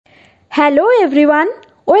Hello everyone,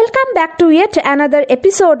 welcome back to yet another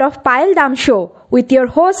episode of Payal Dam Show with your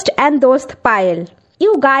host and dost Payal.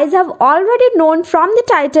 You guys have already known from the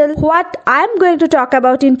title what I am going to talk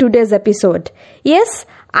about in today's episode. Yes,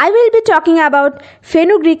 I will be talking about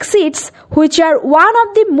fenugreek seeds, which are one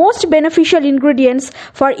of the most beneficial ingredients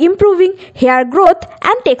for improving hair growth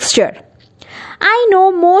and texture. I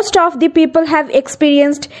know most of the people have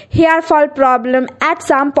experienced hair fall problem at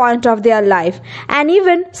some point of their life, and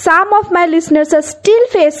even some of my listeners are still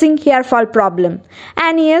facing hair fall problem.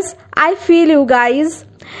 And yes, I feel you guys.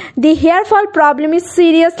 The hair fall problem is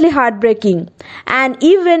seriously heartbreaking, and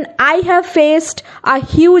even I have faced a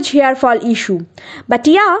huge hair fall issue. But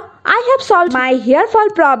yeah, I have solved my hair fall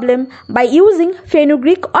problem by using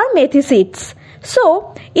fenugreek or methi seeds.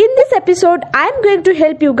 So, in this episode, I am going to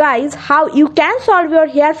help you guys how you can solve your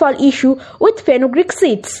hair fall issue with fenugreek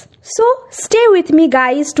seeds. So, stay with me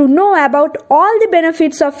guys to know about all the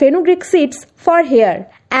benefits of fenugreek seeds for hair.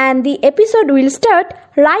 And the episode will start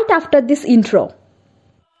right after this intro.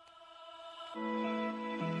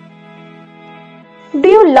 Do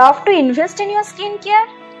you love to invest in your skincare?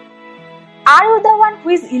 Are you the one who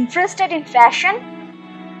is interested in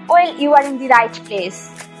fashion? Well, you are in the right place,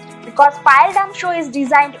 because Payal Dam Show is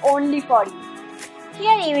designed only for you.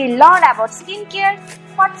 Here you will learn about skincare,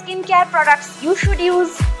 what skincare products you should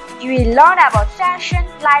use, you will learn about fashion,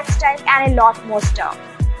 lifestyle and a lot more stuff.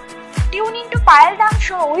 Tune in to Payal Dam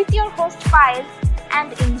Show with your host Payal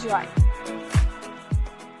and enjoy.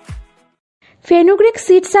 Fenugreek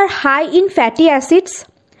seeds are high in fatty acids,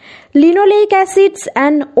 linoleic acids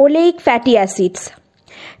and oleic fatty acids.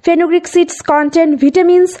 Fenugreek seeds contain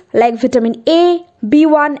vitamins like vitamin A,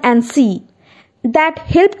 B1 and C that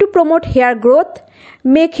help to promote hair growth,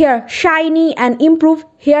 make hair shiny and improve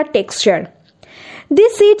hair texture.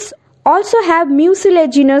 These seeds also have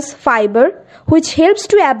mucilaginous fiber which helps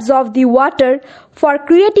to absorb the water for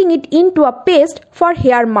creating it into a paste for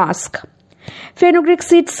hair mask. Fenugreek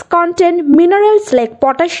seeds contain minerals like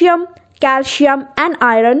potassium, calcium and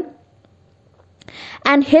iron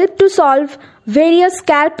and help to solve various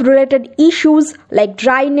scalp related issues like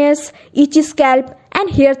dryness, itchy scalp and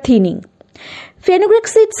hair thinning. Fenugreek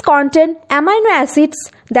seeds contain amino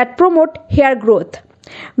acids that promote hair growth,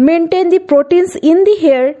 maintain the proteins in the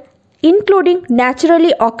hair including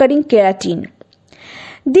naturally occurring keratin.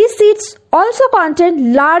 These seeds also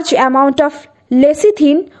contain large amount of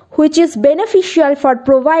lecithin, which is beneficial for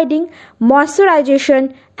providing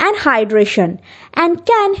moisturization and hydration and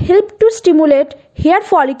can help to stimulate hair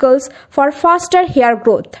follicles for faster hair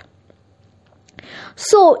growth.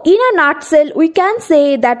 So, in a nutshell, we can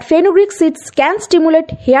say that fenugreek seeds can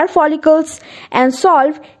stimulate hair follicles and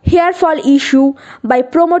solve hair fall issue by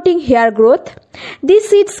promoting hair growth. These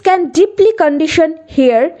seeds can deeply condition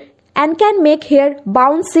hair and can make hair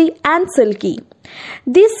bouncy and silky.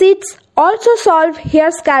 These seeds also solve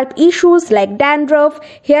hair scalp issues like dandruff,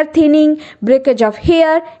 hair thinning, breakage of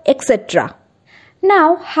hair, etc.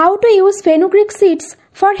 Now, how to use fenugreek seeds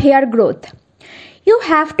for hair growth? You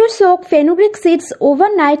have to soak fenugreek seeds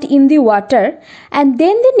overnight in the water and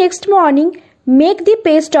then the next morning make the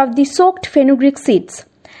paste of the soaked fenugreek seeds.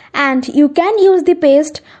 And you can use the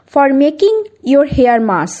paste for making your hair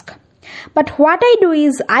mask. But what I do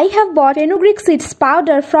is I have bought fenugreek seeds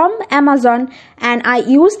powder from Amazon and I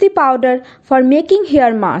use the powder for making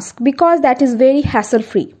hair mask because that is very hassle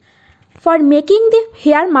free. For making the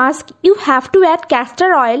hair mask, you have to add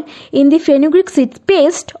castor oil in the fenugreek seeds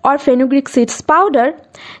paste or fenugreek seeds powder.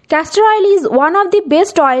 Castor oil is one of the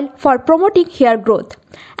best oil for promoting hair growth,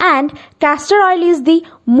 and castor oil is the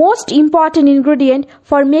most important ingredient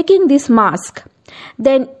for making this mask.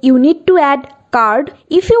 Then you need to add curd.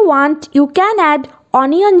 If you want, you can add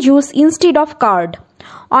onion juice instead of curd.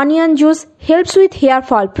 Onion juice helps with hair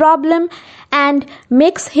fall problem and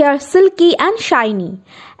makes hair silky and shiny.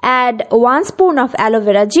 Add 1 spoon of aloe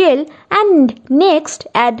vera gel and next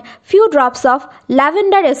add few drops of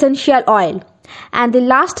lavender essential oil. And the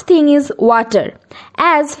last thing is water.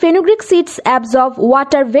 As fenugreek seeds absorb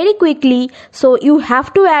water very quickly, so you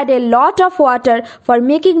have to add a lot of water for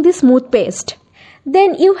making the smooth paste.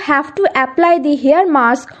 Then you have to apply the hair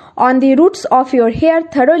mask on the roots of your hair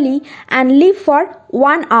thoroughly and leave for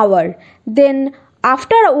 1 hour. Then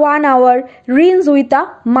after 1 hour, rinse with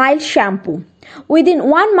a mild shampoo. Within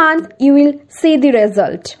 1 month, you will see the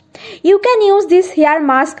result. You can use this hair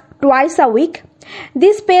mask twice a week.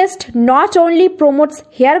 This paste not only promotes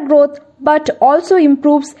hair growth but also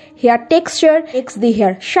improves hair texture, makes the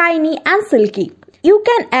hair shiny and silky. You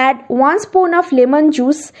can add 1 spoon of lemon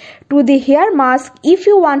juice to the hair mask if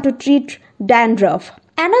you want to treat dandruff.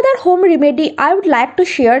 Another home remedy I would like to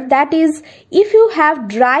share, that is, if you have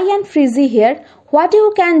dry and frizzy hair, what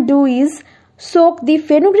you can do is soak the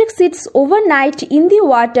fenugreek seeds overnight in the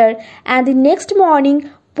water and the next morning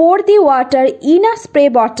pour the water in a spray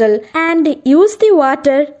bottle and use the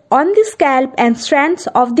water on the scalp and strands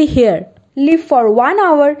of the hair. Leave for 1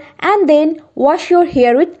 hour and then wash your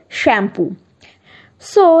hair with shampoo.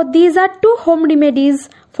 So these are 2 home remedies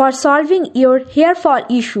for solving your hair fall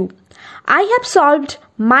issue. I have solved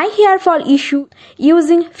my hair fall issue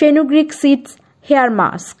using fenugreek seeds hair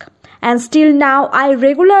mask, and still now I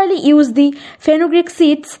regularly use the fenugreek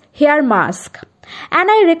seeds hair mask, and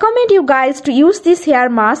I recommend you guys to use this hair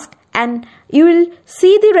mask and you will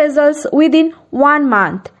see the results within 1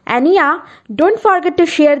 month. And yeah, don't forget to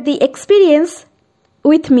share the experience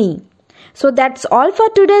with me. So that's all for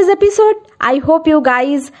today's episode. I hope you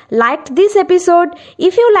guys liked this episode.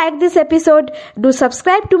 If you like this episode, do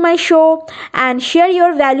subscribe to my show and share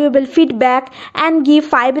your valuable feedback and give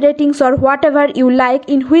 5 ratings or whatever you like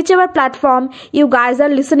in whichever platform you guys are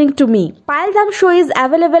listening to me. Pile Dam Show is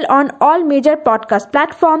available on all major podcast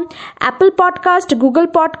platforms: Apple Podcast, Google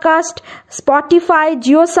Podcast, Spotify,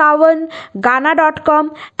 JioSaavn,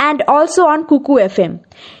 Gaana.com, and also on Kuku FM.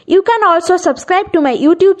 You can also subscribe to my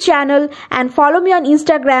YouTube channel and follow me on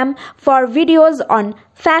Instagram for videos on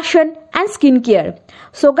fashion and skincare.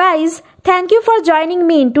 So guys, thank you for joining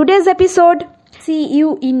me in today's episode. See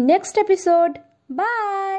you in next episode. Bye.